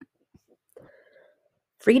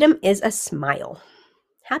Freedom is a smile.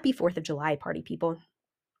 Happy 4th of July, party people.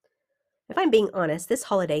 If I'm being honest, this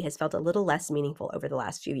holiday has felt a little less meaningful over the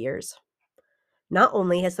last few years. Not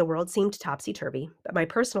only has the world seemed topsy turvy, but my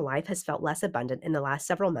personal life has felt less abundant in the last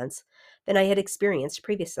several months than I had experienced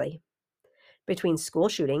previously. Between school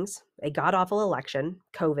shootings, a god awful election,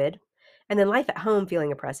 COVID, and then life at home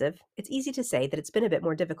feeling oppressive, it's easy to say that it's been a bit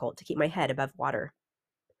more difficult to keep my head above water.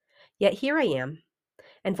 Yet here I am,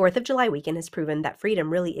 and 4th of July weekend has proven that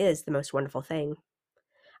freedom really is the most wonderful thing.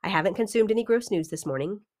 I haven't consumed any gross news this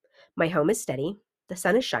morning. My home is steady, the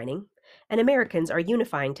sun is shining, and Americans are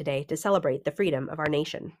unifying today to celebrate the freedom of our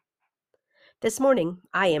nation. This morning,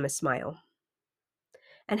 I am a smile.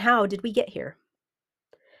 And how did we get here?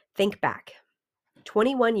 Think back.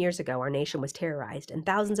 21 years ago, our nation was terrorized, and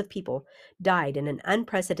thousands of people died in an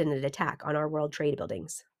unprecedented attack on our World Trade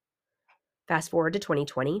buildings. Fast forward to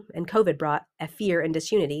 2020, and COVID brought a fear and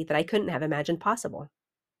disunity that I couldn't have imagined possible.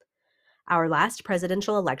 Our last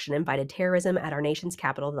presidential election invited terrorism at our nation's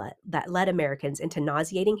capital that led Americans into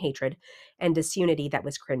nauseating hatred and disunity that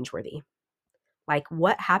was cringeworthy. Like,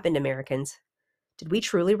 what happened, Americans? Did we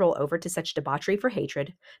truly roll over to such debauchery for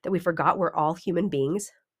hatred that we forgot we're all human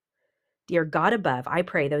beings? Dear God above, I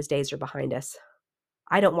pray those days are behind us.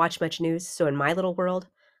 I don't watch much news, so in my little world,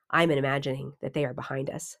 I'm imagining that they are behind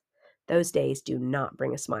us. Those days do not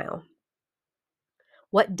bring a smile.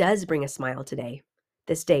 What does bring a smile today?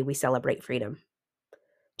 This day we celebrate freedom.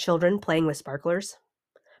 Children playing with sparklers,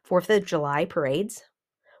 4th of July parades,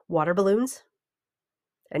 water balloons.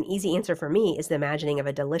 An easy answer for me is the imagining of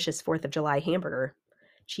a delicious 4th of July hamburger.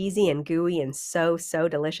 Cheesy and gooey and so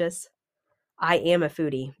delicious. I am a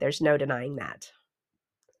foodie, there's no denying that.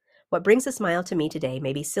 What brings a smile to me today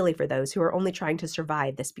may be silly for those who are only trying to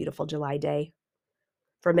survive this beautiful July day.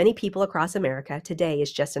 For many people across America, today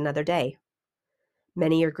is just another day.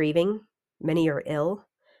 Many are grieving, many are ill,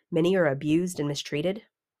 many are abused and mistreated.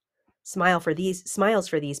 Smiles for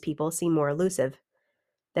these people seem more elusive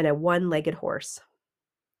than a one-legged horse.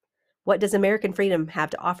 What does American freedom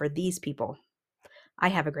have to offer these people? I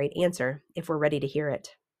have a great answer if we're ready to hear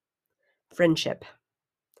it. Friendship.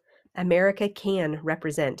 America can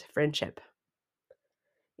represent friendship.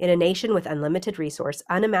 In a nation with unlimited resource,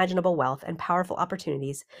 unimaginable wealth, and powerful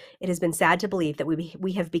opportunities, it has been sad to believe that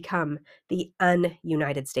we have become the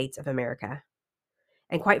un-United States of America.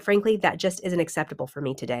 And quite frankly, that just isn't acceptable for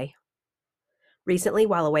me today. Recently,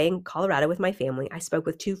 while away in Colorado with my family, I spoke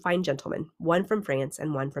with two fine gentlemen, one from France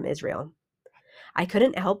and one from Israel. I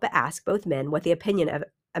couldn't help but ask both men what the opinion of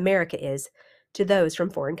America is to those from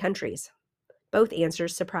foreign countries. Both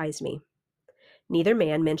answers surprised me. Neither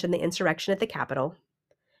man mentioned the insurrection at the Capitol,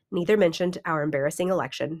 neither mentioned our embarrassing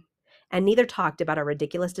election, and neither talked about our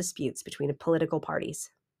ridiculous disputes between political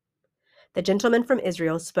parties. The gentleman from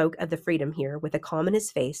Israel spoke of the freedom here with a calm in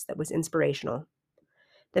his face that was inspirational.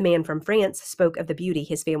 The man from France spoke of the beauty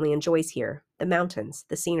his family enjoys here, the mountains,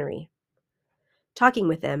 the scenery. Talking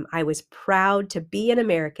with them, I was proud to be an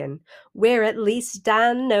American, where at least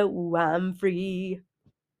I know I'm free.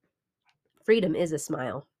 Freedom is a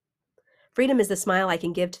smile. Freedom is the smile I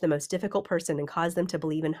can give to the most difficult person and cause them to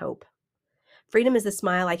believe in hope. Freedom is the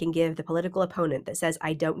smile I can give the political opponent that says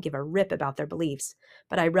I don't give a rip about their beliefs,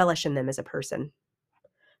 but I relish in them as a person.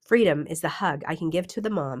 Freedom is the hug I can give to the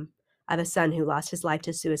mom of a son who lost his life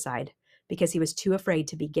to suicide because he was too afraid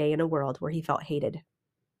to be gay in a world where he felt hated.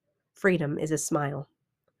 Freedom is a smile.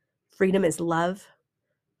 Freedom is love.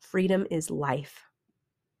 Freedom is life.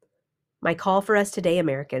 My call for us today,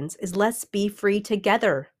 Americans, is let's be free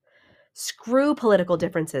together. Screw political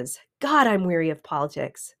differences. God, I'm weary of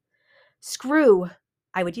politics. Screw,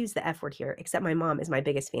 I would use the F word here, except my mom is my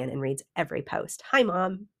biggest fan and reads every post. Hi,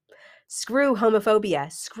 Mom. Screw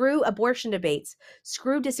homophobia. Screw abortion debates.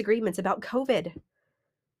 Screw disagreements about COVID.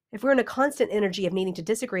 If we're in a constant energy of needing to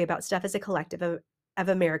disagree about stuff as a collective of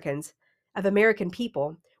Americans, of American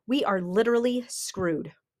people, we are literally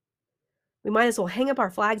screwed. We might as well hang up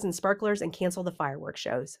our flags and sparklers and cancel the fireworks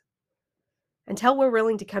shows. Until we're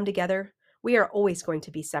willing to come together, we are always going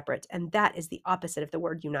to be separate, and that is the opposite of the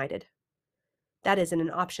word united. That isn't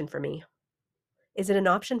an option for me. Is it an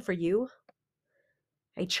option for you?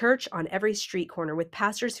 A church on every street corner with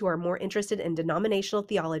pastors who are more interested in denominational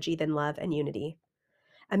theology than love and unity.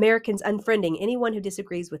 Americans unfriending anyone who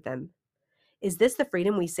disagrees with them. Is this the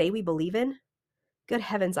freedom we say we believe in? Good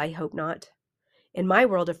heavens, I hope not. In my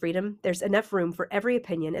world of freedom, there's enough room for every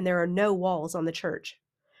opinion and there are no walls on the church.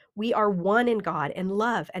 We are one in God and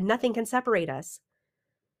love, and nothing can separate us.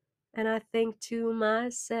 And I think to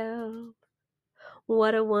myself,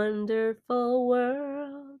 what a wonderful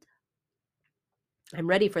world. I'm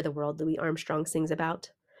ready for the world Louis Armstrong sings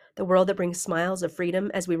about. the world that brings smiles of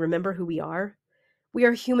freedom as we remember who we are. We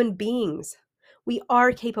are human beings. We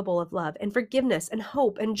are capable of love and forgiveness and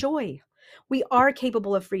hope and joy. We are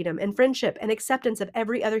capable of freedom and friendship and acceptance of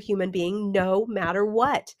every other human being, no matter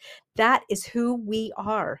what. That is who we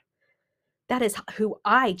are. That is who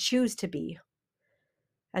I choose to be.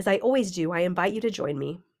 As I always do, I invite you to join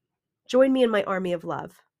me. Join me in my army of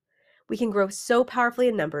love. We can grow so powerfully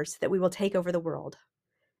in numbers that we will take over the world.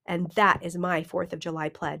 And that is my 4th of July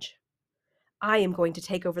pledge. I am going to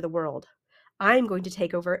take over the world. I'm going to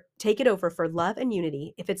take it over for love and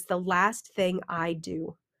unity if it's the last thing I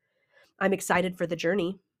do. I'm excited for the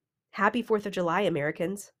journey. Happy 4th of July,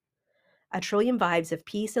 Americans. A trillion vibes of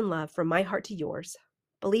peace and love from my heart to yours,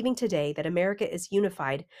 believing today that America is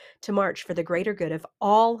unified to march for the greater good of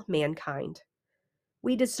all mankind.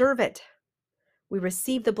 We deserve it. We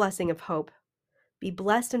receive the blessing of hope. Be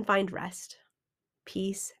blessed and find rest.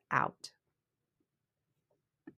 Peace out.